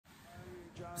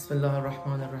بسم الله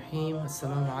الرحمن الرحيم.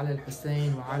 السلام على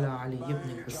الحسين وعلى علي بن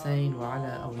الحسين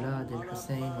وعلى أولاد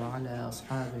الحسين وعلى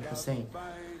أصحاب الحسين.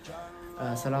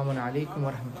 Assalamu alaikum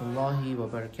wa rahmatullahi wa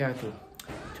barakatuh.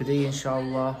 Today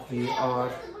inshallah we are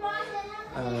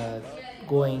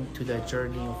going to the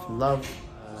journey of love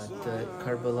to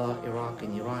Karbala, Iraq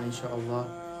and Iran inshallah.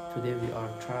 Today we are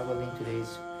traveling. Today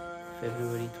is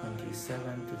February 27,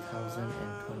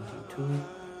 2022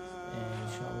 and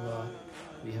inshallah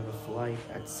we have a flight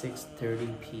at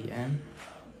 6:30 p.m.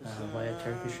 Via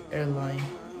Turkish airline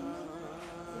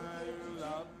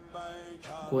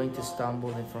going to Istanbul,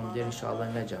 and from there inshallah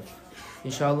Najaf.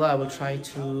 Inshallah I will try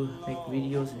to make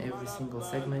videos in every single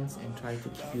segment and try to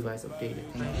keep you guys updated.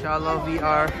 Inshallah we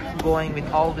are going with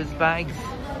all these bags.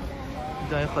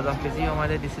 This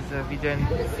is a video.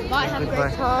 Might have a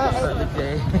great time. For the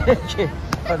day. Okay.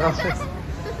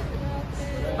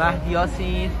 Mahdi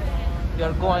Yasin, we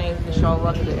are going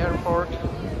inshallah to the airport.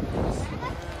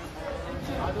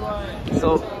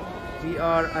 So we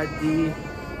are at the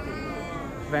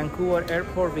Vancouver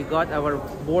airport. We got our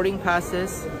boarding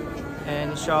passes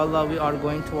and inshallah we are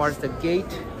going towards the gate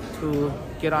to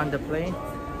get on the plane.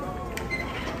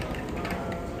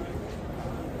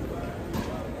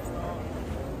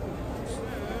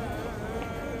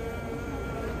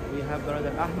 We have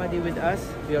brother Ahmadi with us.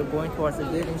 We are going towards the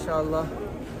gate inshallah.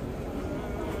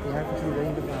 We have to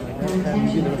ring the family. I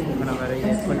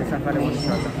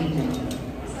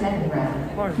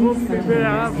hope we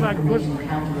have a good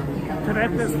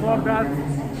trip for that.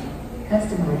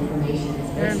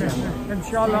 And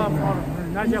inshallah for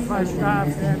Najaf Ostad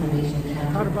and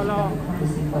Karbala,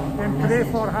 and pray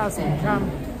for us to come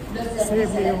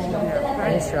safely over here.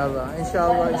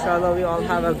 Inshallah we all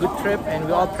have a good trip and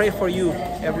we all pray for you,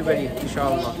 everybody,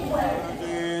 inshallah.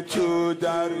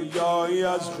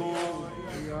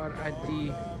 We are at the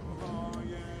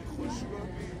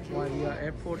Walia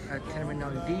airport at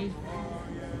Terminal D.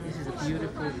 This is a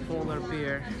beautiful polar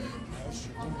bear.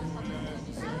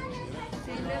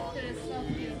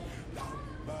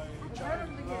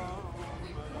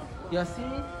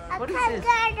 Yasin, what is this?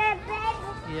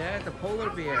 Yeah, the polar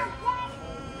bear.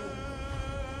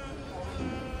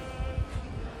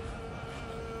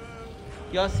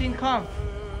 Yasin, come.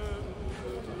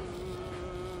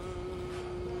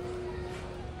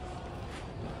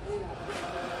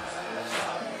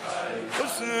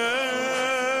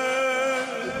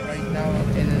 Right now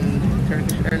in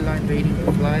Turkish airline waiting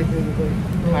to fly.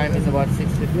 Time is about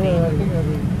 6:15.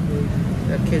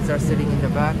 The kids are sitting in the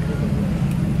back.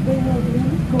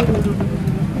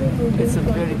 It's a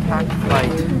very packed flight.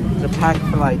 It's a packed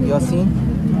flight. Yasin,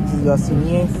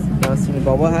 Yasin, Yasin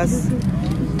Baba has.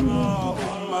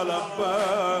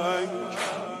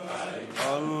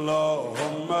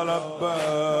 Allahumma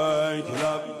labbaik,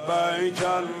 labbaik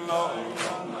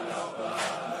Allahumma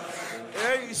labbaik.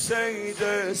 Ey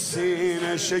Seyyid-i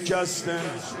Sine şekastin,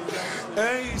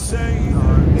 ey Seyyid.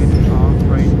 Are getting off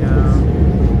right now.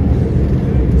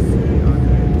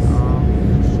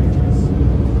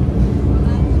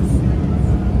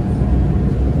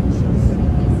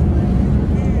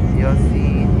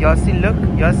 Yasin, look,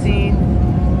 Yasin.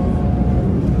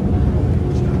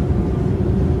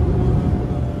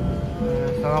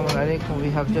 Assalamu alaikum. We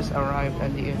have just arrived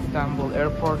at the Istanbul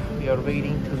airport. We are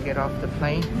waiting to get off the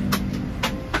plane.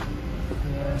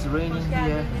 Yeah, it's raining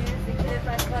here.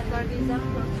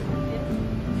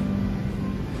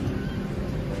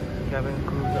 Cabin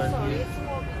crews are here.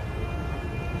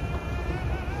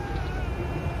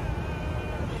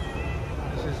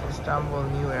 This is Istanbul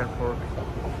new airport.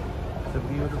 It's a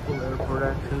beautiful airport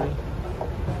actually,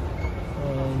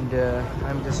 and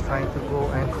I'm just trying to go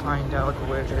and find out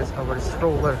where our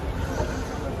stroller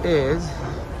is.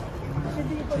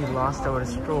 We lost our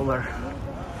stroller,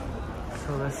 so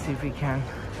let's see if we can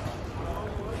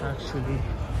actually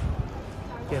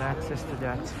get access to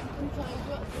that.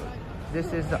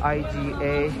 This is the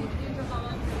IGA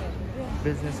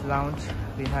business lounge.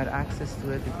 We had access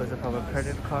to it because of our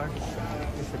credit card.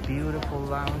 It's a beautiful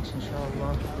lounge,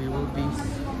 inshallah. We will be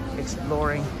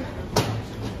exploring.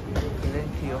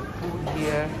 Plenty of food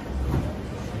here,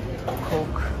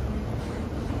 Coke,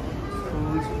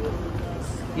 food.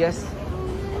 Yes,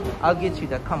 I'll get you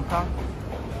that. Come.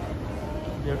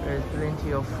 There is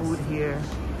plenty of food here.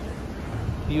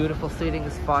 Beautiful sitting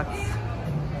spots.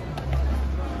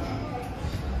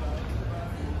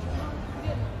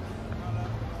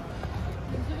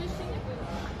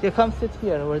 Yeah, come sit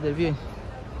here where the view.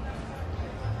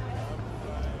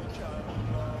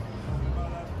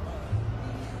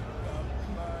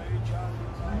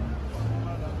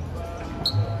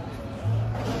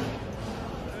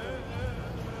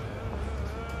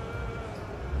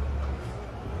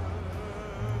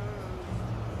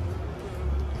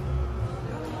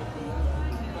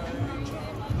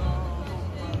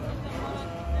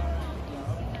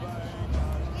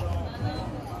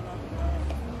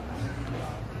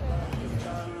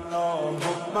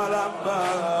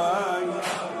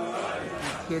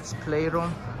 Kids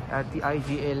playroom at the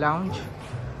IGA lounge.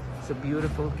 It's a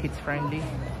beautiful, kids friendly.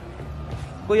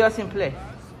 Go Yasin, play.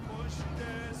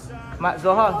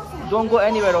 Zoha, don't go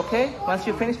anywhere, okay? Once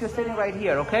you finish, you're sitting right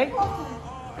here, okay?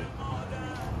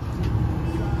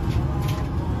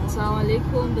 سلام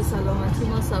علیکم. به سلامتی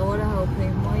ما سوار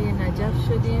هواپیمای نجف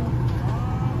شدیم.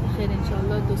 خیر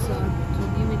انشالله 2 ساعت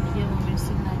و نیم دیگه ما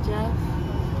میرسیم نجف.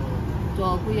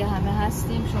 دعاگوی همه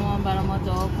هستیم، شما هم برای ما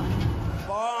دعا کنید.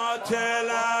 قاتل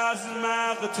از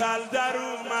مقتل در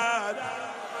اومد،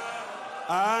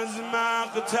 از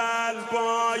مقتل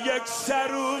با یک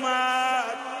سر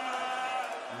اومد،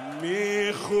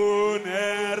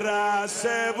 میخونه رأس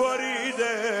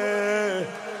بریده.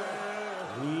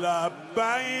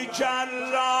 لبیک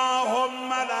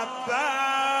اللهم لبیک.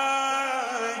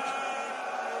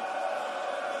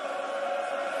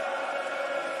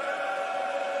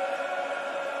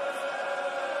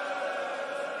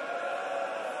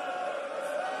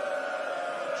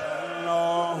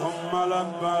 اللهم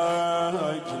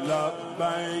لبیک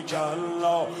لبیک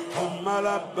اللهم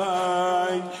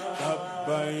لبیک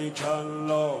لبیک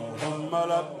اللهم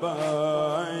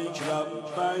لبیک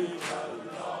لبیک.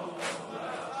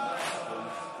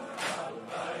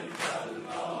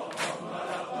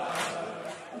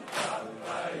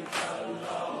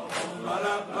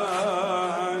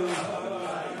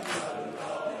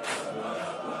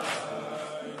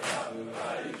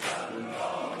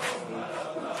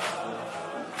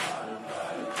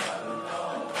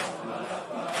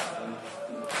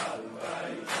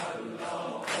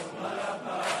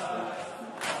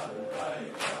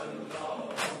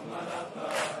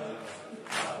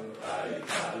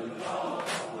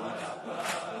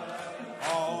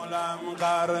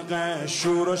 غرق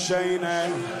شور و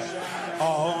شینه،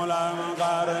 عالم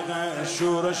غرق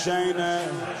شور و شینه.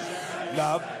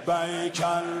 لبیک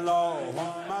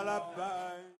اللهم لبیک.